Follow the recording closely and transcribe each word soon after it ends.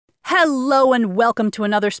Hello and welcome to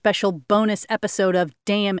another special bonus episode of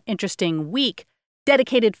Damn Interesting Week.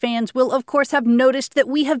 Dedicated fans will, of course, have noticed that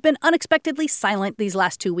we have been unexpectedly silent these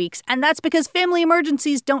last 2 weeks, and that's because family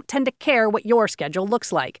emergencies don't tend to care what your schedule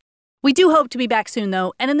looks like. We do hope to be back soon,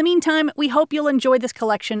 though, and in the meantime, we hope you'll enjoy this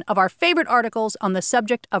collection of our favorite articles on the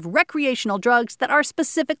subject of recreational drugs that are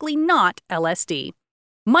specifically not LSD.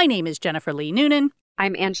 My name is Jennifer Lee Noonan.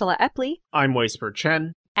 I'm Angela Epley. I'm Weisper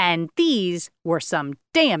Chen. And these were some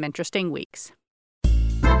damn interesting weeks.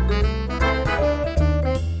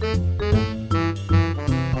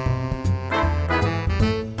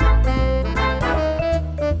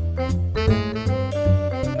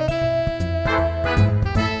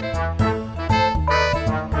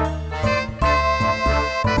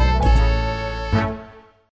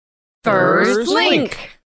 First Link.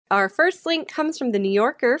 Our first link comes from The New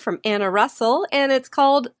Yorker from Anna Russell, and it's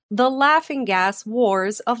called The Laughing Gas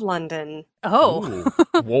Wars of London. Oh.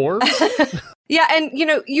 Ooh, wars? Yeah, and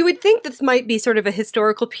you would think this might be sort of a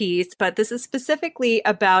historical piece, but this is specifically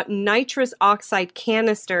about nitrous oxide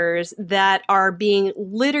canisters that are being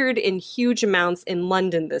littered in huge amounts in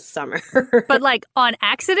London this summer. But like on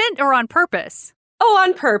accident or on purpose? Oh,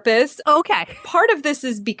 on purpose. Okay. Part of this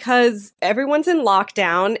is because everyone's in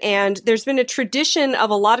lockdown, and there's been a tradition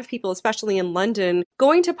of a lot of people, especially in London,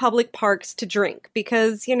 going to public parks to drink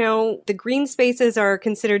because, the green spaces are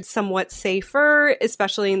considered somewhat safer,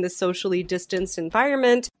 especially in the socially distanced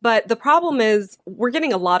environment. But the problem is we're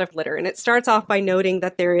getting a lot of litter, and it starts off by noting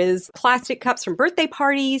that there is plastic cups from birthday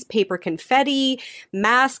parties, paper confetti,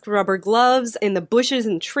 masks, rubber gloves in the bushes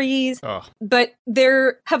and trees. Ugh. But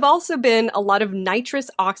there have also been a lot of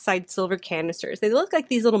nitrous oxide silver canisters. They look like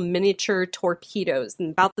these little miniature torpedoes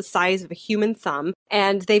and about the size of a human thumb.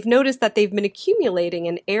 And they've noticed that they've been accumulating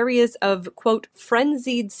in areas of, quote,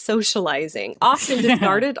 frenzied socializing, often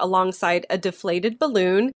discarded alongside a deflated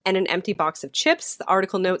balloon and an empty box of chips. The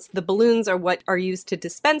article notes the balloons are what are used to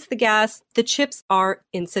dispense the gas. The chips are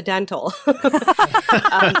incidental.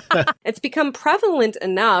 It's become prevalent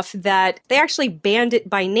enough that they actually banned it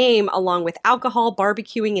by name along with alcohol,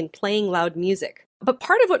 barbecuing, and playing loud music. But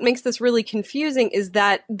part of what makes this really confusing is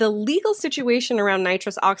that the legal situation around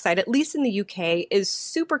nitrous oxide, at least in the UK, is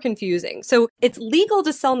super confusing. So it's legal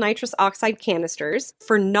to sell nitrous oxide canisters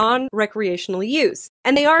for non-recreational use.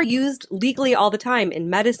 And they are used legally all the time in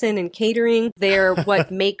medicine and catering. They're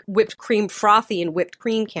what make whipped cream frothy in whipped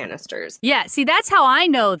cream canisters. Yeah, see, that's how I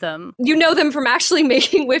know them. You know them from actually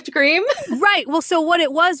making whipped cream? Right. Well, so what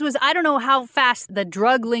it was I don't know how fast the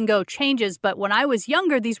drug lingo changes, but when I was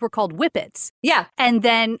younger, these were called whippets. Yeah. And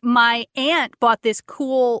then my aunt bought this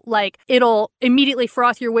cool, it'll immediately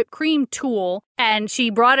froth your whipped cream tool. And she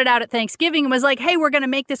brought it out at Thanksgiving and was like, hey, we're going to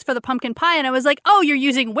make this for the pumpkin pie. And I was like, oh, you're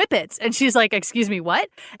using whippets. And she's like, excuse me, what?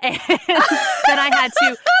 And then I had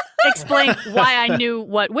to explain why I knew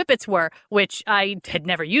what whippets were, which I had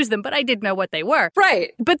never used them, but I did know what they were.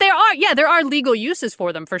 Right. But there are legal uses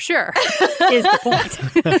for them for sure, is the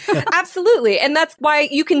point. Absolutely. And that's why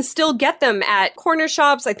you can still get them at corner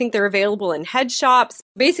shops. I think they're available in head shops.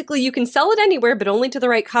 Basically, you can sell it anywhere, but only to the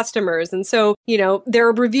right customers. And so, there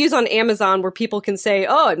are reviews on Amazon where people can say,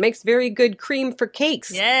 oh, it makes very good cream for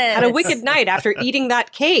cakes. Yes. Had a wicked night after eating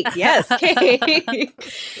that cake. Yes, cake.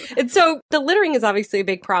 And so the littering is obviously a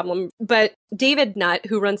big problem. But David Nutt,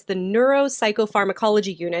 who runs the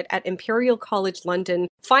Neuropsychopharmacology unit at Imperial College London,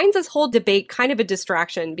 finds this whole debate kind of a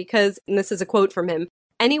distraction because, and this is a quote from him,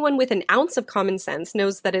 anyone with an ounce of common sense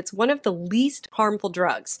knows that it's one of the least harmful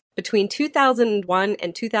drugs. Between 2001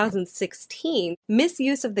 and 2016,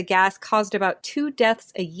 misuse of the gas caused about 2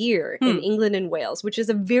 deaths a year in England and Wales, which is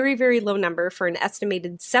a very, very low number for an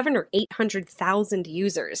estimated 700,000 or 800,000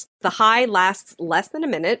 users. The high lasts less than a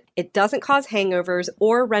minute, it doesn't cause hangovers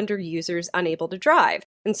or render users unable to drive.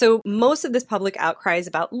 And so most of this public outcry is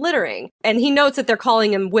about littering. And he notes that they're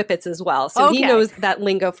calling them whippets as well. So Okay. He knows that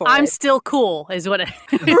lingo for I'm it. still cool, is what it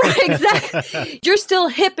Right, exactly. You're still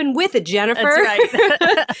hip and with it, Jennifer.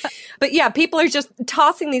 That's right. But yeah, people are just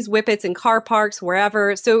tossing these whippets in car parks,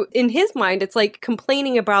 wherever. So in his mind, it's like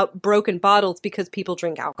complaining about broken bottles because people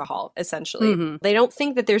drink alcohol, essentially. Mm-hmm. They don't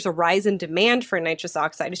think that there's a rise in demand for nitrous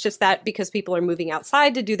oxide. It's just that because people are moving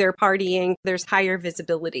outside to do their partying, there's higher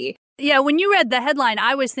visibility. Yeah, when you read the headline,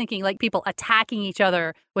 I was thinking people attacking each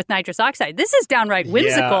other with nitrous oxide. This is downright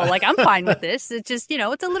whimsical. Yeah. I'm fine with this. It's just,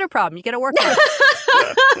 it's a litter problem. You got to work on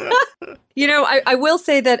it. I will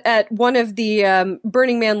say that at one of the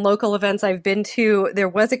Burning Man local events I've been to, there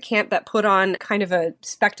was a camp that put on kind of a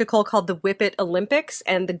spectacle called the Whippet Olympics.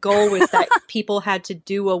 And the goal was that people had to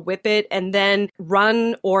do a whippet and then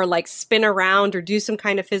run or spin around or do some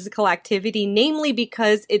kind of physical activity, namely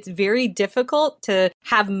because it's very difficult to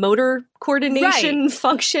have motor coordination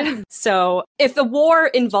function. So if the war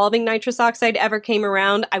involving nitrous oxide ever came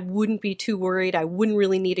around, I wouldn't be too worried. I wouldn't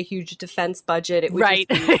really need a huge defense budget. It would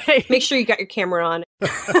just be, make sure you got your camera on.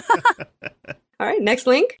 All right, next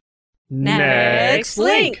link. Next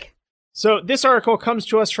link. So this article comes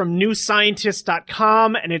to us from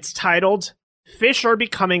newscientist.com, and it's titled, Fish are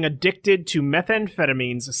becoming addicted to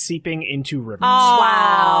methamphetamines seeping into rivers.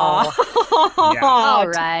 Wow. Yeah. All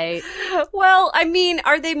right. Well, I mean,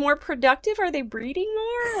 are they more productive? Are they breeding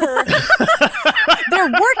more?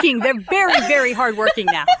 They're working. They're very, very hard working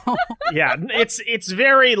now. Yeah, it's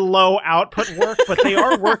very low output work, but they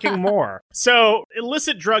are working more. So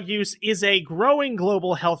illicit drug use is a growing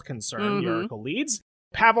global health concern, the article leads.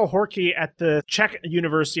 Pavel Horky at the Czech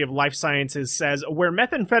University of Life Sciences says, where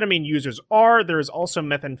methamphetamine users are, there is also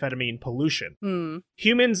methamphetamine pollution.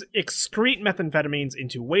 Humans excrete methamphetamines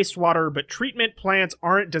into wastewater, but treatment plants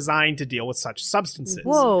aren't designed to deal with such substances.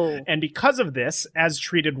 Whoa. And because of this, as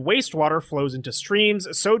treated wastewater flows into streams,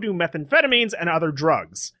 so do methamphetamines and other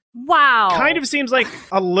drugs. Wow. Kind of seems like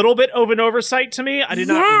a little bit of an oversight to me. I did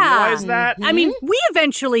not realize that. I mean, we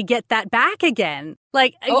eventually get that back again.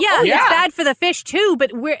 Like, yeah. it's bad for the fish too,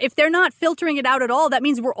 but if they're not filtering it out at all, that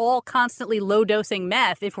means we're all constantly low-dosing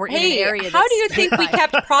meth if we're in an area that's... how do you think we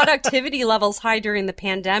kept productivity levels high during the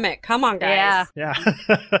pandemic? Come on, guys. Yeah.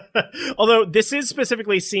 Although this is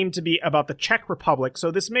specifically seemed to be about the Czech Republic, so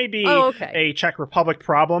this may be a Czech Republic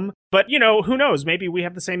problem. But, who knows? Maybe we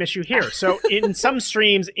have the same issue here. So in some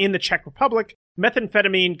streams in the Czech Republic,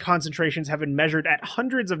 methamphetamine concentrations have been measured at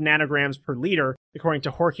hundreds of nanograms per liter, according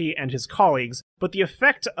to Horky and his colleagues, but the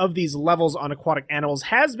effect of these levels on aquatic animals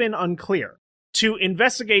has been unclear. To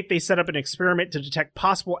investigate, they set up an experiment to detect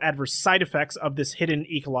possible adverse side effects of this hidden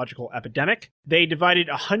ecological epidemic. They divided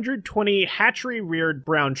 120 hatchery-reared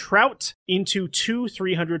brown trout into two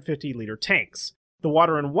 350-liter tanks. The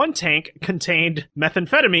water in one tank contained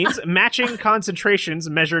methamphetamines, matching concentrations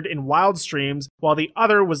measured in wild streams, while the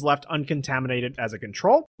other was left uncontaminated as a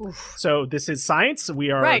control. So this is science.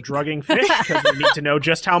 We are drugging fish because we need to know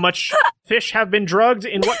just how much fish have been drugged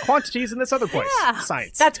in what quantities in this other place.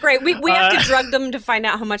 Science. That's great. We have to drug them to find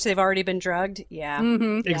out how much they've already been drugged. Yeah.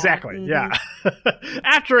 Exactly. Yeah.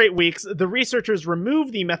 After 8 weeks, the researchers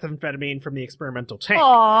removed the methamphetamine from the experimental tank.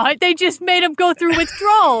 Oh, they just made them go through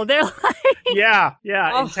withdrawal. They're like...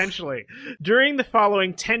 intentionally. During the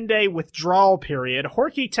following 10-day withdrawal period,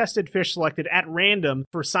 Horky tested fish selected at random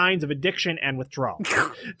for signs of addiction and withdrawal.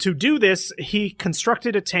 To do this, he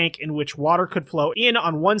constructed a tank in which water could flow in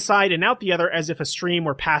on one side and out the other as if a stream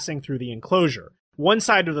were passing through the enclosure. One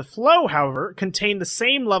side of the flow, however, contained the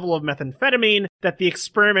same level of methamphetamine that the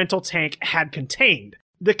experimental tank had contained.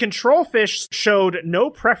 The control fish showed no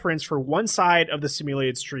preference for one side of the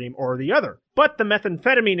simulated stream or the other, but the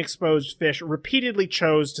methamphetamine-exposed fish repeatedly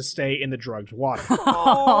chose to stay in the drugged water.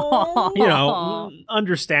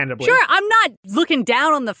 Understandably. Sure, I'm not looking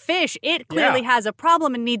down on the fish. It clearly has a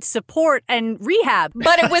problem and needs support and rehab.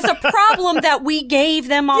 But it was a problem that we gave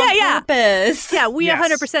them on purpose. Yeah, we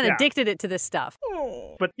 100% addicted it to this stuff.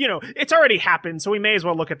 But, it's already happened, so we may as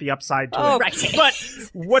well look at the upside to it. Right. But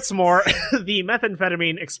what's more, the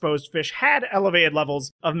methamphetamine-exposed fish had elevated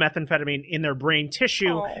levels of methamphetamine in their brain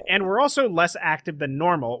tissue and were also less active than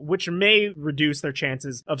normal, which may reduce their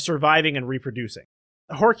chances of surviving and reproducing.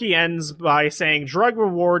 Horky ends by saying drug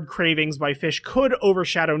reward cravings by fish could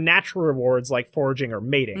overshadow natural rewards like foraging or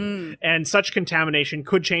mating, and such contamination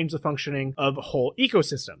could change the functioning of whole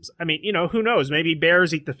ecosystems. I mean, who knows? Maybe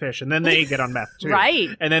bears eat the fish and then they get on meth too. Right.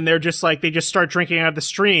 And then they're just like, they just start drinking out of the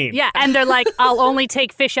stream. Yeah, and they're like, I'll only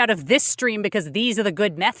take fish out of this stream because these are the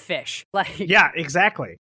good meth fish. Like, yeah,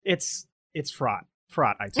 exactly. It's fraught.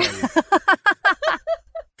 Fraught, I tell you.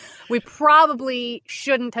 We probably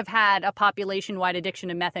shouldn't have had a population-wide addiction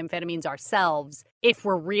to methamphetamines ourselves if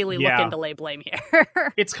we're really looking to lay blame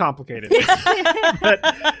here. It's complicated. But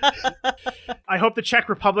I hope the Czech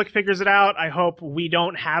Republic figures it out. I hope we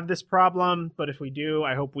don't have this problem. But if we do,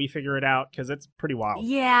 I hope we figure it out because it's pretty wild.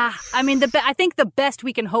 Yeah. I mean, I think the best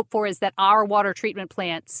we can hope for is that our water treatment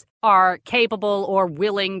plants are capable or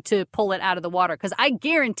willing to pull it out of the water. Because I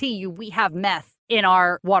guarantee you we have meth in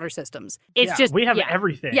our water systems. It's just we have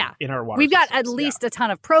everything in our water We've got systems. at least a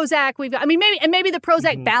ton of Prozac. Maybe the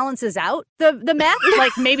Prozac balances out the meth.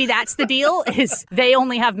 Like maybe that's the deal is they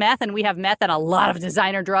only have meth and we have meth and a lot of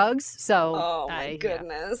designer drugs. So oh my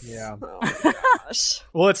goodness. Yeah. Oh my gosh.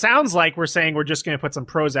 Well, it sounds like we're saying we're just going to put some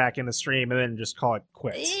Prozac in the stream and then just call it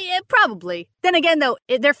quits. Yeah, probably. Then again though,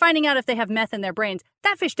 they're finding out if they have meth in their brains.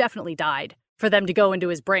 That fish definitely died for them to go into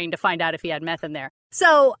his brain to find out if he had meth in there.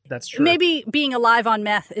 So that's true. Maybe being alive on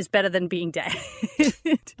meth is better than being dead.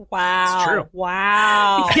 Wow. It's true.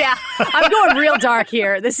 Wow. Yeah, I'm going real dark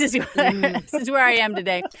here. This is where I am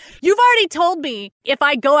today. You've already told me if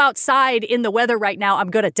I go outside in the weather right now, I'm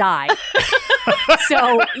going to die.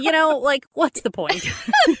 So, what's the point?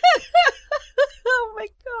 Oh my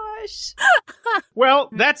gosh. Well,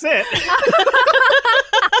 that's it.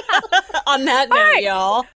 On that note,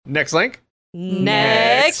 y'all. Next link.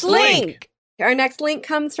 Next link. Our next link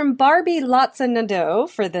comes from Barbie Latsanado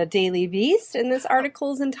for the Daily Beast, and this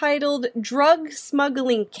article is entitled Drug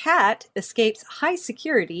Smuggling Cat Escapes High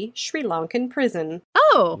Security Sri Lankan Prison.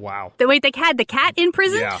 Oh. Wow. Wait, they had the cat in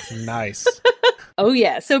prison? Yeah, nice. Oh,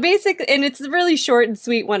 yeah. So basically, and it's a really short and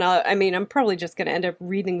sweet one. I'm probably just going to end up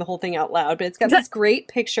reading the whole thing out loud, but it's got this great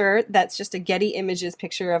picture that's just a Getty Images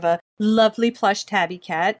picture of a lovely plush tabby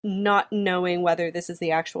cat, not knowing whether this is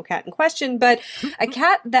the actual cat in question, but a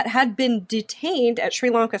cat that had been detained at Sri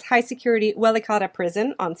Lanka's high-security Welikata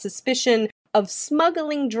prison on suspicion of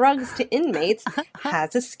smuggling drugs to inmates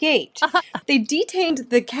has escaped. They detained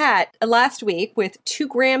the cat last week with 2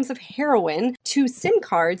 grams of heroin, 2 SIM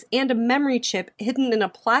cards, and a memory chip hidden in a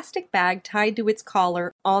plastic bag tied to its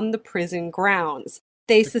collar on the prison grounds.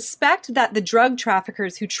 They suspect that the drug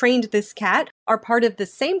traffickers who trained this cat are part of the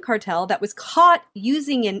same cartel that was caught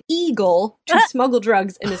using an eagle to smuggle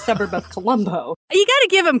drugs in a suburb of Colombo. You gotta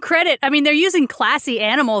give them credit. I mean, they're using classy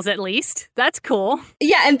animals at least. That's cool.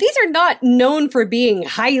 Yeah, and these are not known for being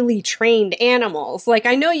highly trained animals. Like,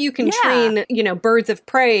 I know you can train, birds of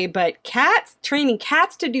prey, but training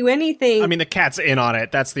cats to do anything. I mean, the cat's in on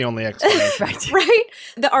it. That's the only explanation. Right?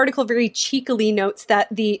 The article very cheekily notes that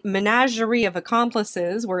the menagerie of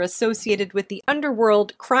accomplices were associated with the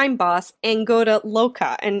underworld crime boss Angoda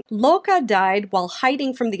Loka. And Loka died while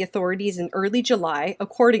hiding from the authorities in early July,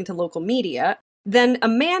 according to local media. Then a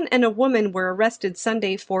man and a woman were arrested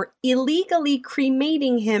Sunday for illegally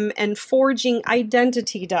cremating him and forging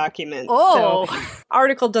identity documents. Oh. So,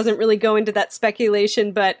 article doesn't really go into that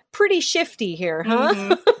speculation, but pretty shifty here, huh?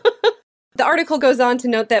 Mm-hmm. The article goes on to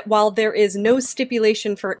note that while there is no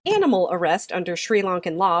stipulation for animal arrest under Sri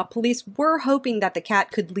Lankan law, police were hoping that the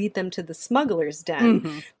cat could lead them to the smuggler's den.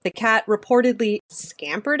 Mm-hmm. The cat reportedly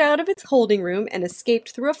scampered out of its holding room and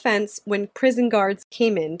escaped through a fence when prison guards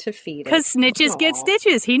came in to feed it. Because snitches get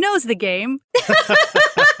stitches. He knows the game.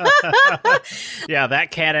 Yeah, that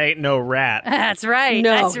cat ain't no rat. That's right.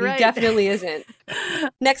 No, that's right. He definitely isn't.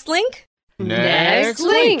 Next link? Next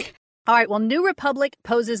link. All right, well, New Republic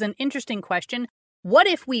poses an interesting question. What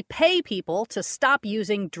if we pay people to stop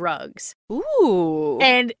using drugs? Ooh.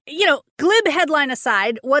 And, glib headline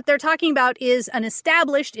aside, what they're talking about is an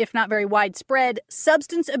established, if not very widespread,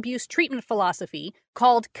 substance abuse treatment philosophy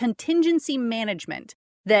called contingency management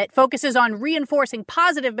that focuses on reinforcing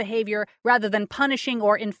positive behavior rather than punishing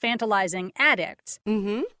or infantilizing addicts.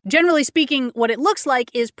 Mm-hmm. Generally speaking, what it looks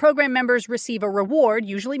like is program members receive a reward,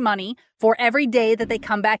 usually money, for every day that they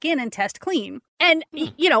come back in and test clean. And,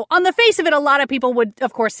 on the face of it, a lot of people would,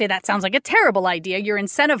 of course, say that sounds like a terrible idea. You're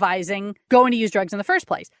incentivizing going to use drugs in the first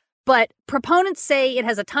place. But proponents say it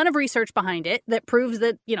has a ton of research behind it that proves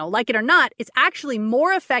that, like it or not, it's actually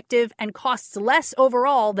more effective and costs less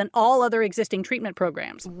overall than all other existing treatment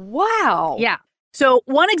programs. Wow. Yeah. So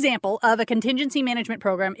one example of a contingency management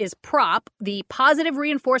program is PROP, the Positive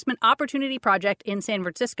Reinforcement Opportunity Project in San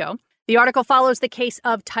Francisco. The article follows the case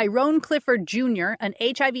of Tyrone Clifford Jr., an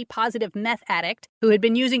HIV-positive meth addict who had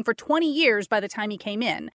been using for 20 years by the time he came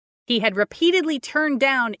in. He had repeatedly turned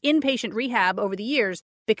down inpatient rehab over the years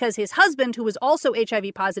because his husband, who was also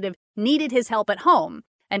HIV positive, needed his help at home.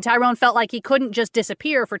 And Tyrone felt like he couldn't just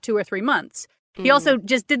disappear for 2 or 3 months. He also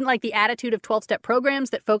just didn't like the attitude of 12-step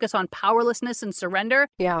programs that focus on powerlessness and surrender.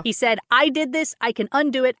 Yeah. He said, I did this, I can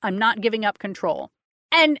undo it, I'm not giving up control.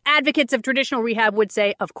 And advocates of traditional rehab would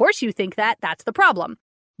say, of course you think that, that's the problem.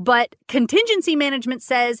 But contingency management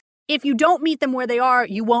says, if you don't meet them where they are,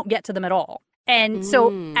 you won't get to them at all. And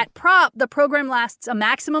so at PROP, the program lasts a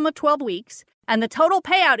maximum of 12 weeks. And the total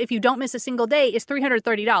payout if you don't miss a single day is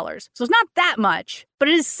 $330. So it's not that much, but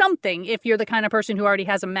it is something if you're the kind of person who already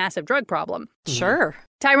has a massive drug problem. Sure.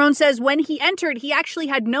 Tyrone says when he entered, he actually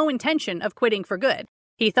had no intention of quitting for good.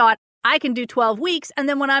 He thought, I can do 12 weeks, and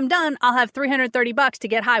then when I'm done, I'll have $330 to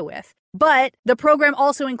get high with. But the program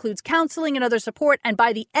also includes counseling and other support, and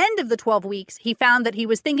by the end of the 12 weeks, he found that he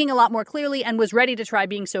was thinking a lot more clearly and was ready to try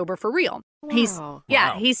being sober for real. Wow.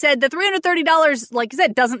 He said the $330, like I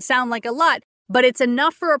said, doesn't sound like a lot, but it's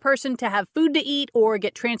enough for a person to have food to eat or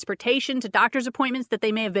get transportation to doctor's appointments that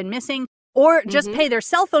they may have been missing, or just pay their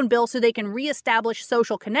cell phone bill so they can reestablish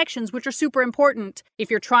social connections, which are super important if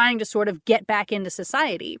you're trying to sort of get back into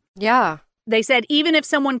society. Yeah. They said even if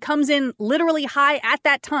someone comes in literally high at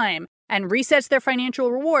that time and resets their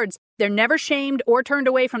financial rewards, they're never shamed or turned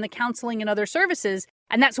away from the counseling and other services.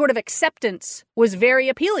 And that sort of acceptance was very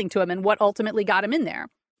appealing to him and what ultimately got him in there.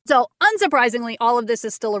 So unsurprisingly, all of this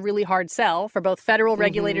is still a really hard sell for both federal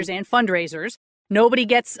regulators and fundraisers. Nobody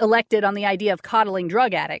gets elected on the idea of coddling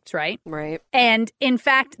drug addicts, right? Right. And in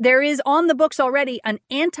fact, there is on the books already an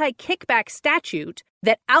anti-kickback statute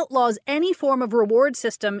that outlaws any form of reward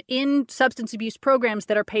system in substance abuse programs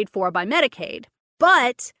that are paid for by Medicaid.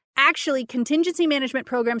 But actually, contingency management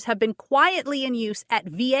programs have been quietly in use at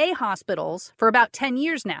VA hospitals for about 10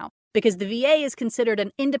 years now, because the VA is considered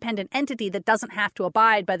an independent entity that doesn't have to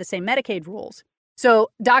abide by the same Medicaid rules.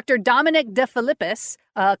 So Dr. Dominic DeFilippis,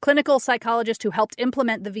 a clinical psychologist who helped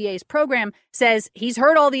implement the VA's program, says he's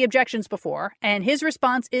heard all the objections before, and his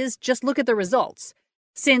response is just look at the results.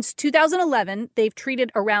 Since 2011, they've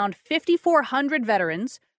treated around 5,400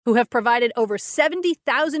 veterans who have provided over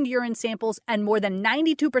 70,000 urine samples, and more than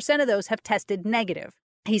 92% of those have tested negative.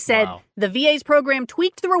 He said the VA's program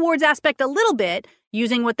tweaked the rewards aspect a little bit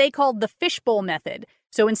using what they called the fishbowl method.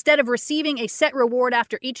 So instead of receiving a set reward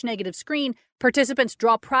after each negative screen, participants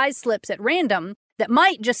draw prize slips at random that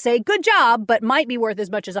might just say good job, but might be worth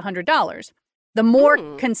as much as $100. The more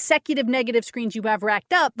consecutive negative screens you have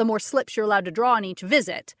racked up, the more slips you're allowed to draw on each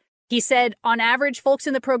visit. He said, on average, folks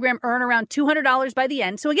in the program earn around $200 by the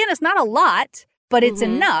end. So again, it's not a lot, but it's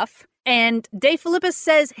enough. And DeFilippis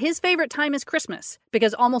says his favorite time is Christmas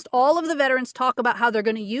because almost all of the veterans talk about how they're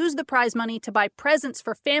going to use the prize money to buy presents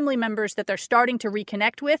for family members that they're starting to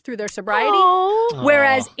reconnect with through their sobriety. Aww.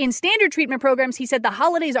 Whereas in standard treatment programs, he said the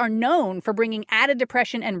holidays are known for bringing added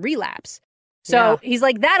depression and relapse. So he's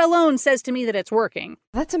like, that alone says to me that it's working.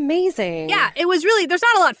 That's amazing. Yeah, it was really, there's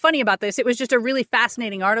not a lot funny about this. It was just a really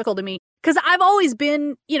fascinating article to me. Because I've always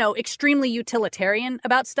been, extremely utilitarian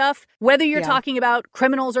about stuff, whether you're talking about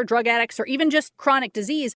criminals or drug addicts or even just chronic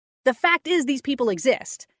disease. The fact is these people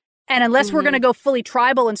exist. And unless we're going to go fully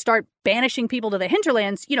tribal and start banishing people to the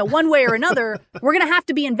hinterlands, one way or another, we're going to have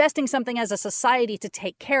to be investing something as a society to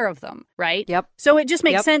take care of them, right? Yep. So it just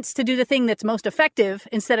makes sense to do the thing that's most effective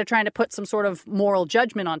instead of trying to put some sort of moral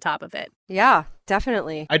judgment on top of it. Yeah,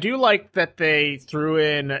 definitely. I do like that they threw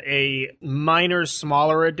in a minor,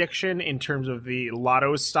 smaller addiction in terms of the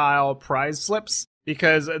lotto-style prize slips.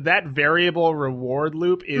 Because that variable reward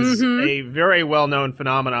loop is a very well-known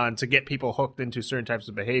phenomenon to get people hooked into certain types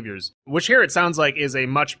of behaviors, which here it sounds like is a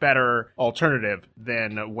much better alternative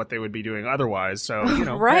than what they would be doing otherwise. So,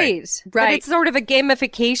 right. But it's sort of a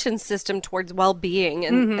gamification system towards well-being,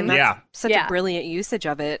 and that's such a brilliant usage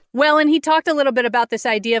of it. Well, and he talked a little bit about this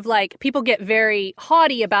idea of people get very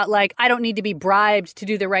haughty about I don't need to be bribed to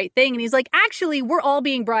do the right thing. And he's like, actually, we're all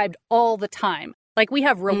being bribed all the time. We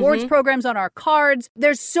have rewards programs on our cards.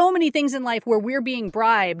 There's so many things in life where we're being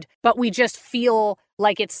bribed, but we just feel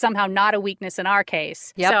like it's somehow not a weakness in our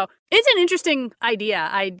case. Yep. So it's an interesting idea.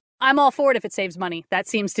 I'm all for it if it saves money. That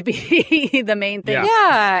seems to be the main thing.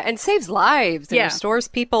 Yeah, and saves lives and restores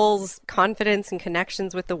people's confidence and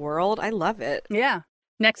connections with the world. I love it. Yeah.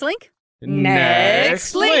 Next link?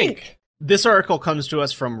 Next link. This article comes to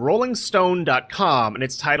us from rollingstone.com, and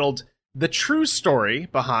it's titled The True Story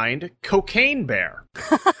Behind Cocaine Bear.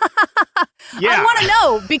 I want to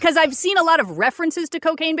know because I've seen a lot of references to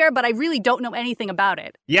Cocaine Bear, but I really don't know anything about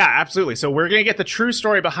it. Yeah, absolutely. So we're going to get the true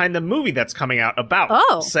story behind the movie that's coming out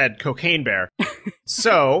about said Cocaine Bear.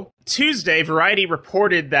 So Tuesday, Variety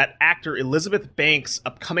reported that actor Elizabeth Banks'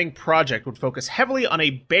 upcoming project would focus heavily on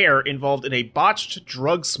a bear involved in a botched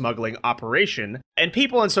drug smuggling operation, and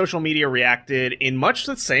people on social media reacted in much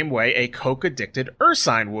the same way a coke-addicted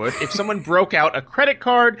Ursine would if someone broke out a credit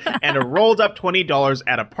card and a rolled-up $20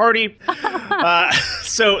 at a party.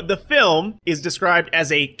 So the film is described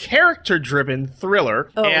as a character-driven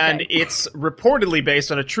thriller, and it's reportedly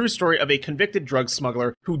based on a true story of a convicted drug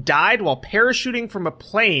smuggler who died while parachuting from a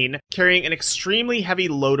plane carrying an extremely heavy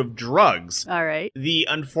load of drugs. All right. The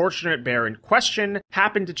unfortunate bear in question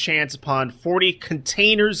happened to chance upon 40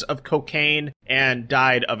 containers of cocaine and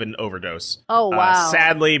died of an overdose. Oh, wow.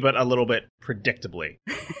 Sadly, but a little bit predictably.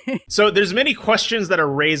 So there's many questions that are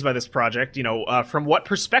raised by this project. From what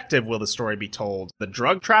perspective will the story be told? The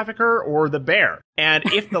drug trafficker or the bear? And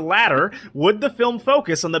if the latter, would the film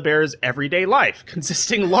focus on the bear's everyday life,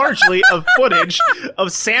 consisting largely of footage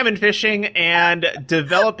of salmon fishing and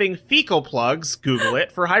developing fecal plugs, Google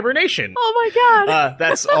it, for hibernation? Oh my God.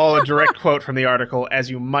 That's all a direct quote from the article, as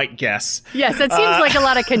you might guess. Yes, it seems like a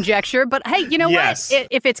lot of conjecture, but hey, you know what?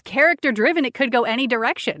 If it's character driven, it could go any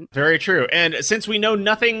direction. Very true. And since we know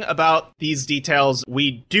nothing about these details,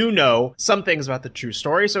 we do know some things about the true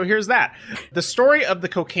story. So here's that. The story of the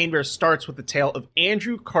cocaine bear starts with the tale of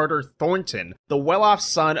Andrew Carter Thornton, the well-off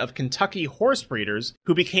son of Kentucky horse breeders,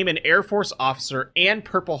 who became an Air Force officer and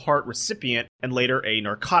Purple Heart recipient and later a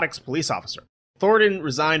narcotics police officer. Thornton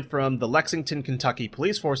resigned from the Lexington, Kentucky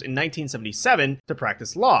police force in 1977 to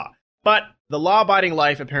practice law. But the law-abiding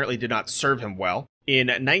life apparently did not serve him well. In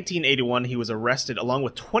 1981, he was arrested along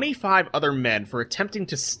with 25 other men for attempting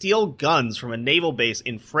to steal guns from a naval base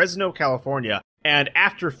in Fresno, California. And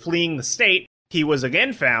after fleeing the state, he was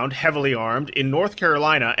again found heavily armed in North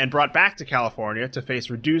Carolina and brought back to California to face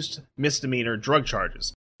reduced misdemeanor drug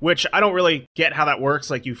charges. Which I don't really get how that works.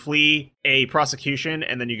 Like, you flee a prosecution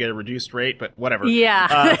and then you get a reduced rate, but whatever.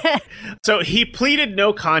 Yeah. So he pleaded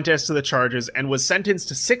no contest to the charges and was sentenced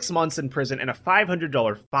to 6 months in prison and a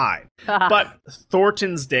 $500 fine. But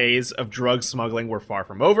Thornton's days of drug smuggling were far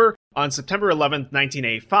from over. On September 11th,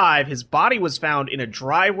 1985, his body was found in a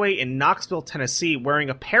driveway in Knoxville, Tennessee, wearing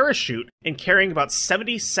a parachute and carrying about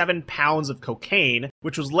 77 pounds of cocaine,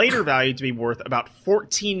 which was later valued to be worth about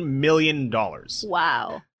 $14 million.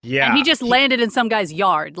 Wow. Yeah. And he just landed in some guy's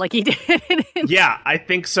yard like he did. Yeah, I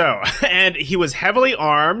think so. And he was heavily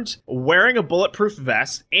armed, wearing a bulletproof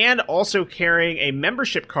vest, and also carrying a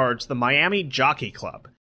membership card to the Miami Jockey Club.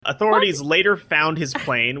 Authorities later found his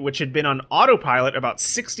plane, which had been on autopilot about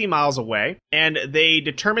 60 miles away, and they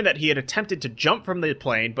determined that he had attempted to jump from the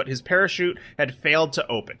plane, but his parachute had failed to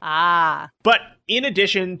open. But in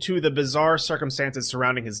addition to the bizarre circumstances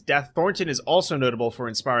surrounding his death, Thornton is also notable for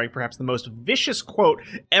inspiring perhaps the most vicious quote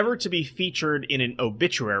ever to be featured in an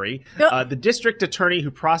obituary. The district attorney who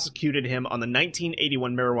prosecuted him on the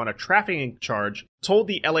 1981 marijuana trafficking charge told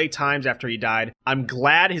the LA Times after he died, "I'm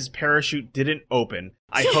glad his parachute didn't open.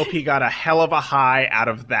 I hope he got a hell of a high out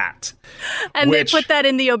of that." And they put that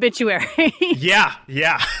in the obituary. Yeah.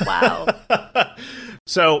 Wow.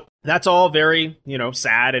 So that's all very,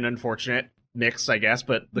 sad and unfortunate. Mixed, I guess,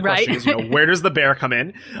 but the question is, where does the bear come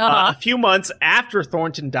in? A few months after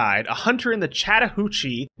Thornton died, a hunter in the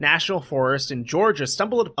Chattahoochee National Forest in Georgia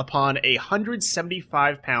stumbled upon a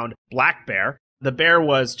 175-pound black bear. The bear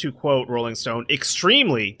was, to quote Rolling Stone,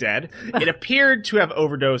 extremely dead. It appeared to have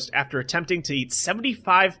overdosed after attempting to eat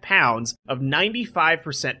 75 pounds of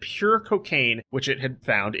 95% pure cocaine, which it had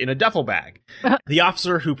found in a duffel bag. The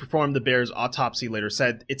officer who performed the bear's autopsy later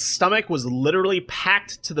said its stomach was literally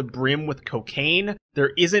packed to the brim with cocaine.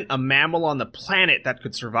 There isn't a mammal on the planet that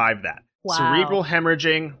could survive that. Wow. Cerebral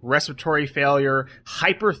hemorrhaging, respiratory failure,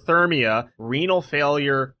 hyperthermia, renal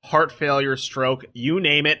failure, heart failure, stroke, you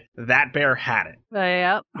name it, that bear had it.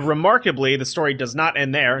 Yep. Remarkably, the story does not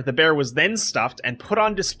end there. The bear was then stuffed and put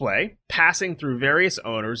on display, passing through various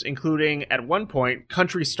owners, including, at one point,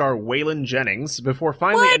 country star Waylon Jennings, before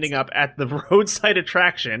finally ending up at the roadside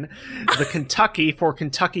attraction, the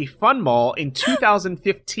Kentucky Fun Mall in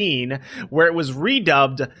 2015, where it was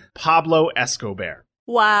redubbed Pablo Escobar.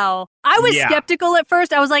 Wow. I was skeptical at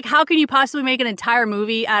first. I was like, how can you possibly make an entire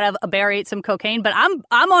movie out of a bear ate some cocaine? But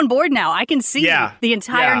I'm on board now. I can see the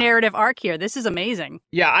entire narrative arc here. This is amazing.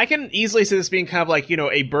 Yeah, I can easily see this being kind of like,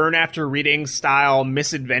 a burn after reading style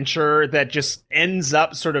misadventure that just ends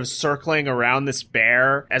up sort of circling around this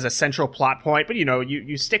bear as a central plot point. But,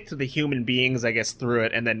 you stick to the human beings, I guess, through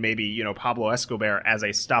it. And then maybe, Pablo Escobar as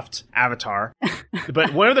a stuffed avatar.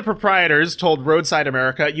 But one of the proprietors told Roadside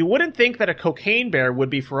America, "You wouldn't think that a cocaine bear would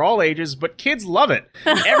be for all ages, but kids love it.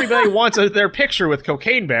 Everybody wants their picture with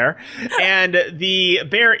Cocaine Bear." And the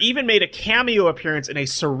bear even made a cameo appearance in a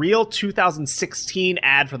surreal 2016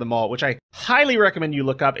 ad for the mall, which I highly recommend you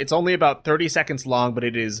look up. It's only about 30 seconds long, but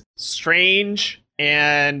it is strange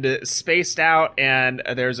and spaced out, and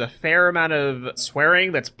there's a fair amount of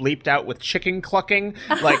swearing that's bleeped out with chicken clucking.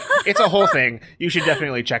 Like, it's a whole thing. You should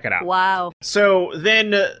definitely check it out. Wow. So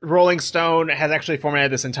then Rolling Stone has actually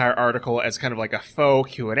formatted this entire article as kind of like a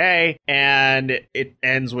faux Q&A, and it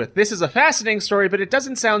ends with, "This is a fascinating story, but it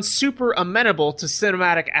doesn't sound super amenable to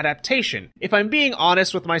cinematic adaptation. If I'm being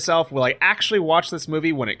honest with myself, will I actually watch this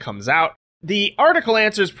movie when it comes out?" The article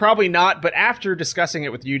answers probably not, but after discussing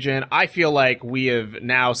it with you, Jen, I feel like we have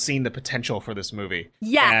now seen the potential for this movie.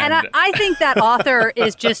 Yeah, and I think that author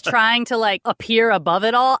is just trying to, appear above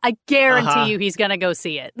it all. I guarantee you he's going to go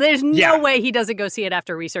see it. There's no way he doesn't go see it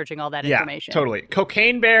after researching all that information. Totally.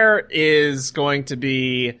 Cocaine Bear is going to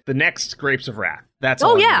be the next Grapes of Wrath. That's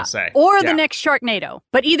all I'm going to say. Or the next Sharknado.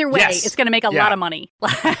 But either way, it's going to make a lot of money.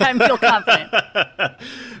 I feel confident.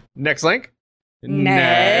 Next link.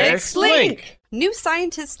 Next link.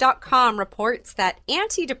 NewScientist.com reports that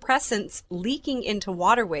antidepressants leaking into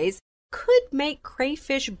waterways could make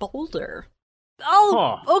crayfish bolder.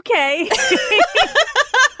 Okay.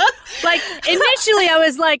 Like, initially I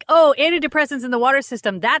was like, oh, antidepressants in the water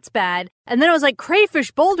system, that's bad. And then I was like, crayfish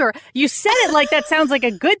boulder. You said it like that sounds like a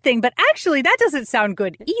good thing, but actually that doesn't sound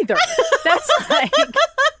good either. That's like...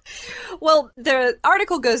 Well, the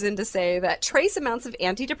article goes in to say that trace amounts of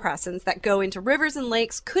antidepressants that go into rivers and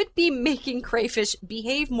lakes could be making crayfish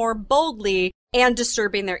behave more boldly and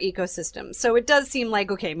disturbing their ecosystem. So it does seem like,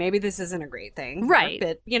 okay, maybe this isn't a great thing. Right.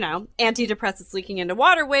 But, antidepressants leaking into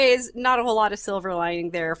waterways, not a whole lot of silver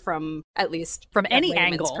lining there from, at least from any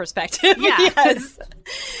angle perspective. Yeah. Yes.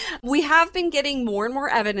 We have been getting more and more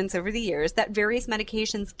evidence over the years that various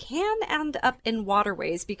medications can end up in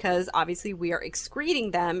waterways because obviously we are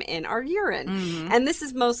excreting them in our urine. Mm-hmm. And this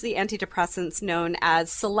is mostly antidepressants known as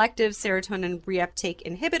selective serotonin reuptake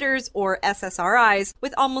inhibitors, or SSRIs,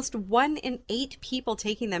 with almost 1 in 8 people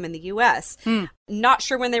taking them in the U.S. Not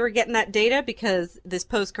sure when they were getting that data because this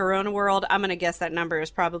post-corona world, I'm going to guess that number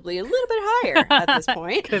is probably a little bit higher at this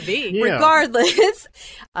point. Could be. Yeah. Regardless,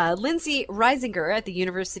 Lindsay Reisinger at the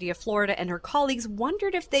University of Florida and her colleagues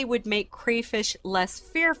wondered if they would make crayfish less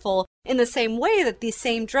fearful in the same way that these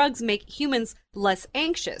same drugs make humans less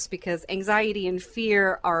anxious, because anxiety and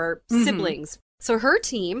fear are siblings. So her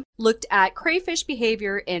team looked at crayfish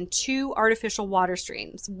behavior in 2 artificial water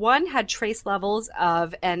streams. One had trace levels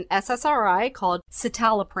of an SSRI called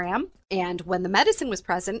citalopram, and when the medicine was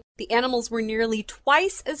present, the animals were nearly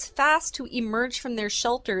twice as fast to emerge from their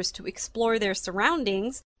shelters to explore their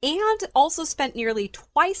surroundings, and also spent nearly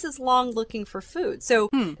twice as long looking for food. So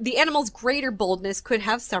the animal's greater boldness could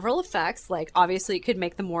have several effects, like obviously it could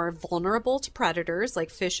make them more vulnerable to predators like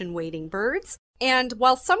fish and wading birds. And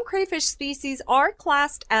while some crayfish species are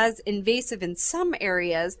classed as invasive in some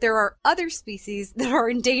areas, there are other species that are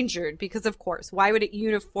endangered because, of course, why would it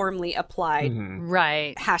uniformly apply?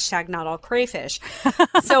 Right. Hashtag not all crayfish.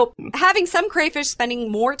 So having some crayfish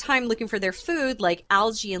spending more time looking for their food, like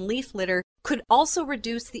algae and leaf litter, could also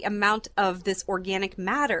reduce the amount of this organic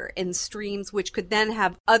matter in streams, which could then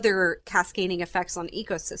have other cascading effects on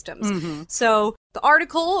ecosystems. So the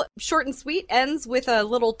article, short and sweet, ends with a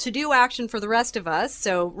little to-do action for the rest of us.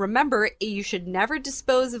 So remember, you should never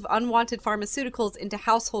dispose of unwanted pharmaceuticals into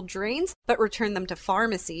household drains, but return them to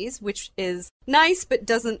pharmacies, which is nice, but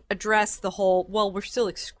doesn't address the whole, well, we're still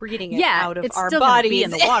excreting it out of our bodies. Be in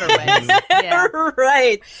the waterways. Yeah.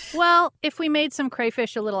 Right. Well, if we made some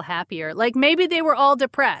crayfish a little happier, like maybe they were all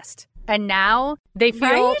depressed and now they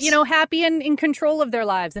feel, happy and in control of their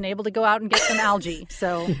lives and able to go out and get some algae.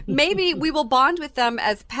 So maybe we will bond with them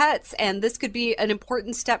as pets, and this could be an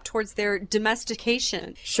important step towards their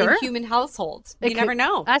domestication in human households. You never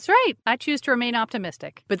know. That's right. I choose to remain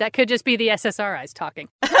optimistic, but that could just be the SSRIs talking.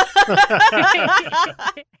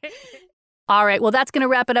 All right. Well, that's going to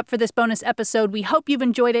wrap it up for this bonus episode. We hope you've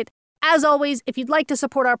enjoyed it. As always, if you'd like to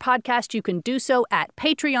support our podcast, you can do so at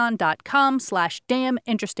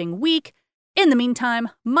patreon.com/damninterestingweek. In the meantime,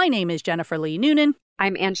 my name is Jennifer Lee Noonan.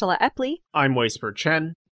 I'm Angela Epley. I'm Weisper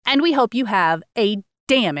Chen. And we hope you have a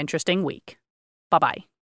damn interesting week. Bye-bye.